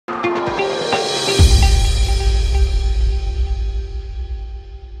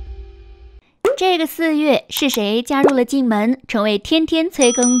这个4月是谁加入了进门，成为天天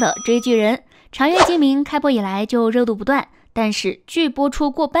催更的追剧人？长月烬明开播以来就热度不断，但是剧播出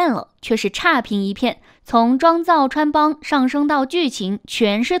过半了，却是差评一片，从妆造穿帮上升到剧情，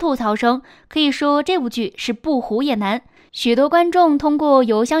全是吐槽声。可以说这部剧是不糊也难。许多观众通过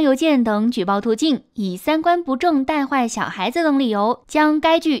邮箱、邮件等举报途径，以三观不正、带坏小孩子等理由，将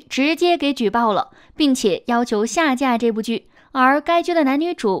该剧直接给举报了，并且要求下架这部剧。而该剧的男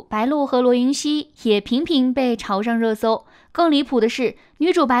女主白鹿和罗云熙也频频被炒上热搜。更离谱的是，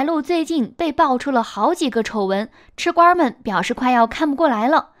女主白鹿最近被爆出了好几个丑闻，吃瓜们表示快要看不过来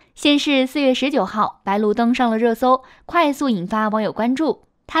了。先是4月19号，白鹿登上了热搜，快速引发网友关注。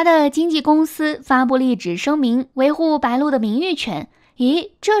她的经纪公司发布立纸声明，维护白鹿的名誉权。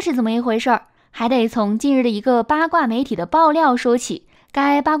咦，这是怎么一回事？还得从近日的一个八卦媒体的爆料说起。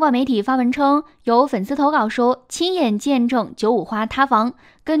该八卦媒体发文称，有粉丝投稿说亲眼见证95花塌房。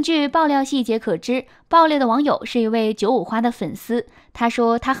根据爆料细节可知，爆料的网友是一位95花的粉丝。他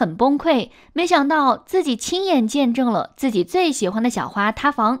说他很崩溃，没想到自己亲眼见证了自己最喜欢的小花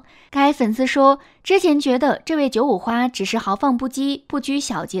塌房。该粉丝说，之前觉得这位95花只是豪放不羁、不拘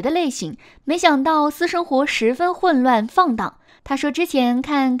小节的类型，没想到私生活十分混乱放荡。他说之前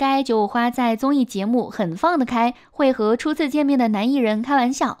看该95花在综艺节目很放得开，会和初次见面的男艺人开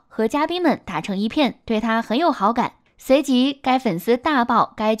玩笑，和嘉宾们打成一片，对他很有好感。随即该粉丝大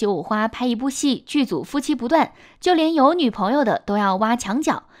爆该95花拍一部戏，剧组夫妻不断，就连有女朋友的都要挖墙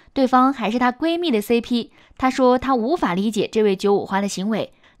脚，对方还是她闺蜜的 CP。 他说他无法理解这位95花的行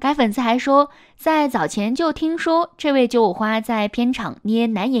为。该粉丝还说，在早前就听说这位95花在片场捏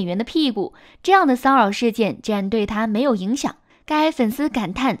男演员的屁股，这样的骚扰事件竟然对他没有影响。该粉丝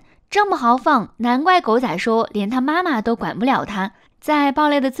感叹，这么豪放，难怪狗仔说连他妈妈都管不了他。在爆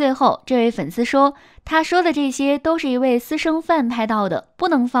料的最后，这位粉丝说，他说的这些都是一位私生饭拍到的，不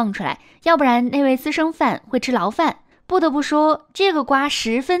能放出来，要不然那位私生饭会吃牢饭。不得不说，这个瓜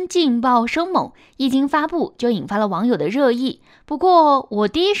十分劲爆生猛，一经发布就引发了网友的热议。不过我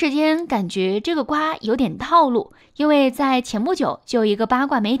第一时间感觉这个瓜有点套路，因为在前不久就有一个八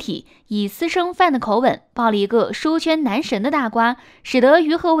卦媒体以私生饭的口吻爆了一个书圈男神的大瓜，使得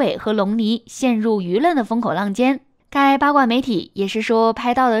于和伟和龙妮陷入舆论的风口浪尖。该八卦媒体也是说，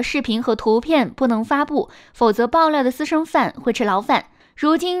拍到的视频和图片不能发布，否则爆料的私生饭会吃牢饭。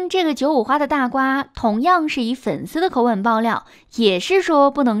如今这个95花的大瓜同样是以粉丝的口吻爆料，也是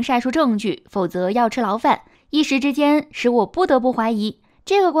说不能晒出证据，否则要吃牢饭。一时之间使我不得不怀疑，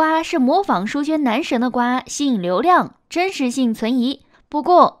这个瓜是模仿书圈男神的瓜，吸引流量，真实性存疑。不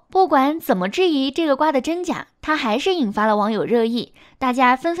过不管怎么质疑这个瓜的真假，它还是引发了网友热议，大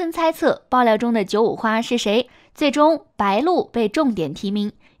家纷纷猜测爆料中的95花是谁。最终白鹿被重点提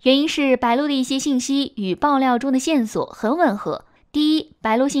名，原因是白鹿的一些信息与爆料中的线索很吻合。第一，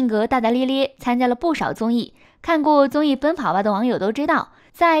白鹿性格大大咧咧，参加了不少综艺，看过综艺《奔跑吧》的网友都知道，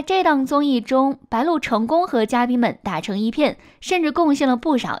在这档综艺中，白鹿成功和嘉宾们打成一片，甚至贡献了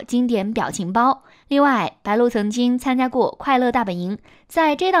不少经典表情包。另外，白鹿曾经参加过《快乐大本营》，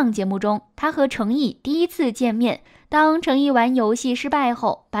在这档节目中，他和程毅第一次见面。当程毅玩游戏失败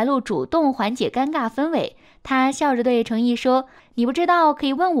后，白鹿主动缓解尴尬氛围，他笑着对程毅说：“你不知道可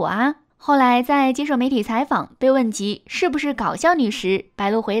以问我啊。”后来在接受媒体采访，被问及是不是搞笑女时，白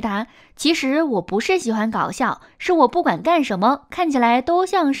鹿回答：“其实我不是喜欢搞笑，是我不管干什么，看起来都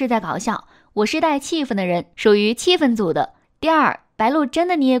像是在搞笑。我是带气氛的人，属于气氛组的。”第二，白鹿真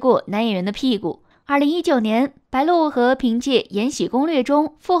的捏过男演员的屁股。2019年，白鹿和凭借《延禧攻略》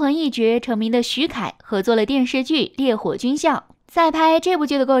中傅恒一角成名的许凯合作了电视剧《烈火军校》。在拍这部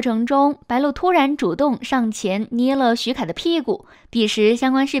剧的过程中，白鹿突然主动上前捏了许凯的屁股，彼时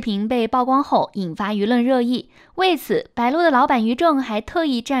相关视频被曝光后引发舆论热议。为此，白鹿的老板于正还特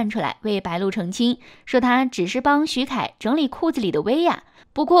意站出来为白鹿澄清，说他只是帮许凯整理裤子里的威亚。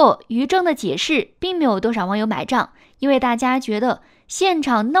不过于正的解释并没有多少网友买账，因为大家觉得现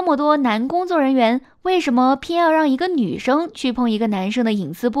场那么多男工作人员，为什么偏要让一个女生去碰一个男生的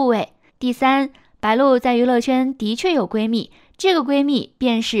隐私部位？第三，白鹿在娱乐圈的确有闺蜜，这个闺蜜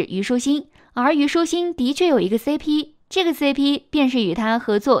便是虞书欣，而虞书欣的确有一个 CP， 这个 CP 便是与她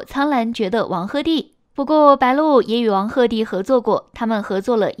合作《苍兰诀》的王鹤棣。不过白鹿也与王鹤棣合作过，他们合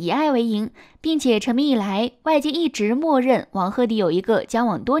作了《以爱为营》，并且成名以来，外界一直默认王鹤棣有一个交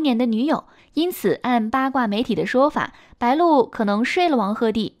往多年的女友，因此按八卦媒体的说法，白鹿可能睡了王鹤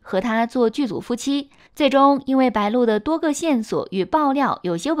棣，和他做剧组夫妻。最终因为白鹿的多个线索与爆料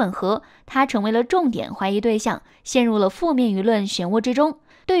有些吻合，他成为了重点怀疑对象，陷入了负面舆论漩涡之中。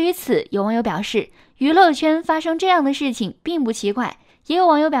对于此，有网友表示，娱乐圈发生这样的事情并不奇怪，也有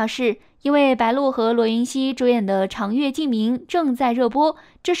网友表示，因为白鹿和罗云熙主演的《长月烬明》正在热播，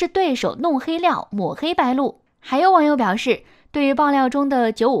这是对手弄黑料抹黑白鹿。还有网友表示，对于爆料中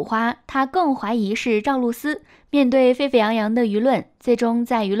的95花，他更怀疑是赵露思。面对沸沸扬扬的舆论，最终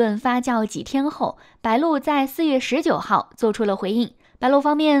在舆论发酵几天后，白鹿在4月19号做出了回应。白鹿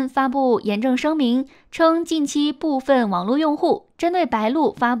方面发布严正声明，称近期部分网络用户针对白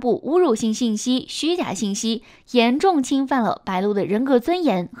鹿发布侮辱性信息、虚假信息，严重侵犯了白鹿的人格尊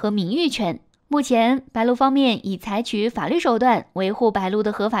严和名誉权。目前，白鹿方面已采取法律手段维护白鹿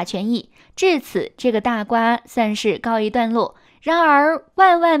的合法权益，至此这个大瓜算是告一段落。然而，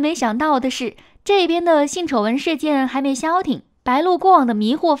万万没想到的是，这边的性丑闻事件还没消停，白鹿过往的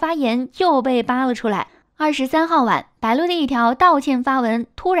迷惑发言又被扒了出来。23号晚，白鹿的一条道歉发文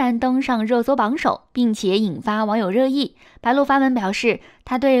突然登上热搜榜首，并且引发网友热议。白鹿发文表示，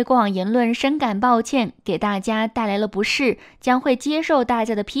他对过往言论深感抱歉，给大家带来了不适，将会接受大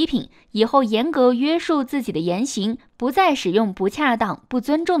家的批评，以后严格约束自己的言行，不再使用不恰当、不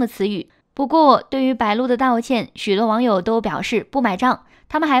尊重的词语。不过，对于白鹿的道歉，许多网友都表示不买账。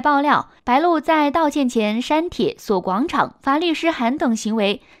他们还爆料，白鹿在道歉前删帖、锁广场、发律师函等行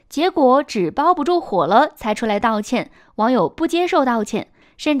为，结果纸包不住火了才出来道歉，网友不接受道歉，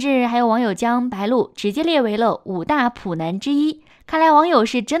甚至还有网友将白鹿直接列为了5大普男之一。看来网友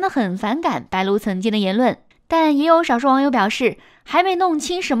是真的很反感白鹿曾经的言论，但也有少数网友表示，还没弄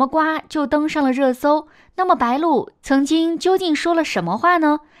清什么瓜就登上了热搜，那么白鹿曾经究竟说了什么话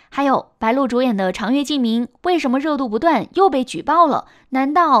呢？还有白鹿主演的《长月烬明》为什么热度不断又被举报了？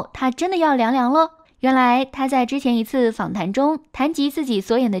难道他真的要凉凉了？原来他在之前一次访谈中谈及自己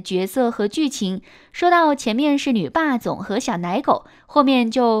所演的角色和剧情，说到前面是女霸总和小奶狗，后面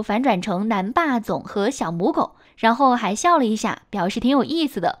就反转成男霸总和小母狗，然后还笑了一下，表示挺有意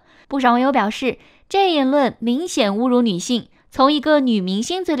思的。不少网友表示，这言论明显侮辱女性，从一个女明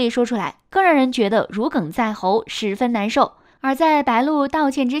星嘴里说出来，更让人觉得如鲠在喉，十分难受。而在白鹿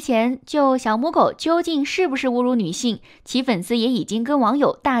道歉之前，就小母狗究竟是不是侮辱女性，其粉丝也已经跟网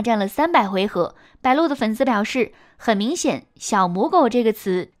友大战了300回合。白鹿的粉丝表示，很明显，小母狗这个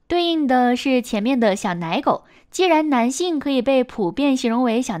词对应的是前面的小奶狗，既然男性可以被普遍形容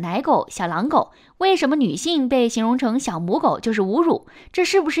为小奶狗、小狼狗，为什么女性被形容成小母狗就是侮辱？这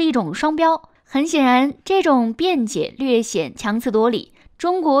是不是一种双标？很显然，这种辩解略显强词夺理。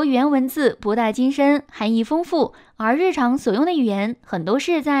中国语言文字博大精深，含义丰富，而日常所用的语言很多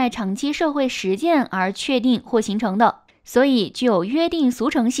是在长期社会实践而确定或形成的，所以具有约定俗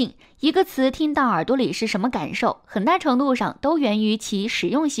成性。一个词听到耳朵里是什么感受，很大程度上都源于其使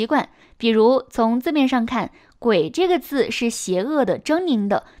用习惯。比如从字面上看，鬼这个字是邪恶的、狰狞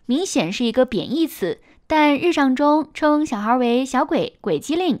的，明显是一个贬义词，但日常中称小孩为小鬼、鬼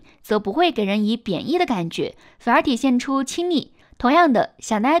机灵，则不会给人以贬义的感觉，反而体现出亲昵。同样的，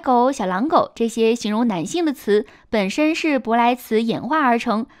小奶狗、小狼狗这些形容男性的词本身是舶来词演化而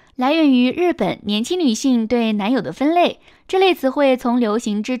成，来源于日本年轻女性对男友的分类。这类词汇从流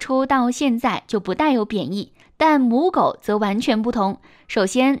行之初到现在就不带有贬义，但母狗则完全不同。首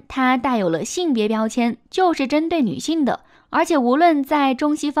先，它带有了性别标签，就是针对女性的，而且无论在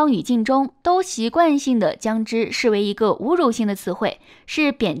中西方语境中，都习惯性的将之视为一个侮辱性的词汇，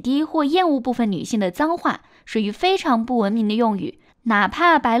是贬低或厌恶部分女性的脏话，属于非常不文明的用语。哪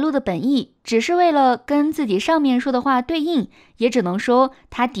怕白鹿的本意只是为了跟自己上面说的话对应，也只能说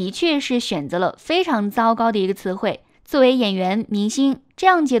他的确是选择了非常糟糕的一个词汇。作为演员、明星，这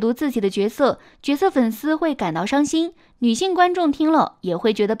样解读自己的角色粉丝会感到伤心，女性观众听了也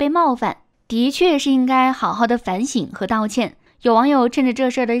会觉得被冒犯，的确是应该好好的反省和道歉。有网友趁着这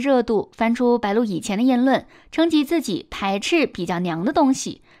事儿的热度，翻出白鹿以前的言论，称及自己排斥比较娘的东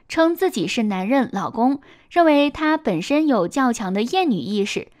西，称自己是男人、老公，认为他本身有较强的厌女意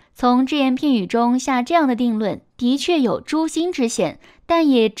识。从只言片语中下这样的定论，的确有诛心之嫌，但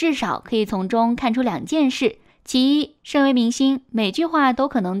也至少可以从中看出2件事。其一，身为明星，每句话都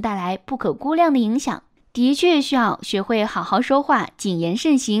可能带来不可估量的影响，的确需要学会好好说话，谨言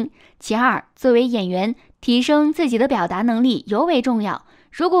慎行。其二，作为演员，提升自己的表达能力尤为重要。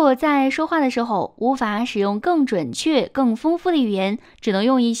如果在说话的时候无法使用更准确、更丰富的语言，只能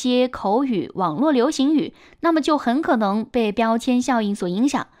用一些口语、网络流行语，那么就很可能被标签效应所影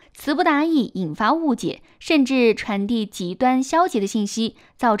响，词不达意，引发误解，甚至传递极端消极的信息，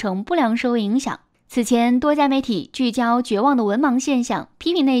造成不良社会影响。此前，多家媒体聚焦绝望的文盲现象，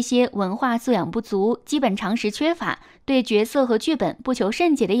批评那些文化素养不足、基本常识缺乏、对角色和剧本不求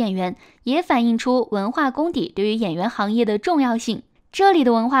甚解的演员，也反映出文化功底对于演员行业的重要性。这里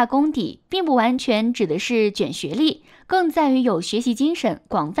的文化功底并不完全指的是卷学历，更在于有学习精神、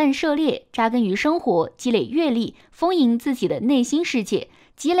广泛涉猎、扎根于生活、积累阅历、丰盈自己的内心世界，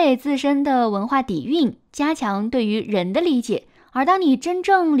积累自身的文化底蕴，加强对于人的理解。而当你真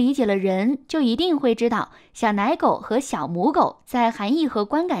正理解了人，就一定会知道小奶狗和小母狗在含义和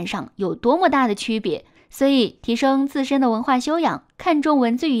观感上有多么大的区别。所以提升自身的文化修养，看重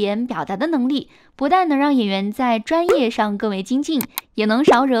文字语言表达的能力，不但能让演员在专业上更为精进，也能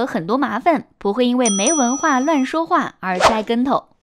少惹很多麻烦，不会因为没文化乱说话而栽跟头。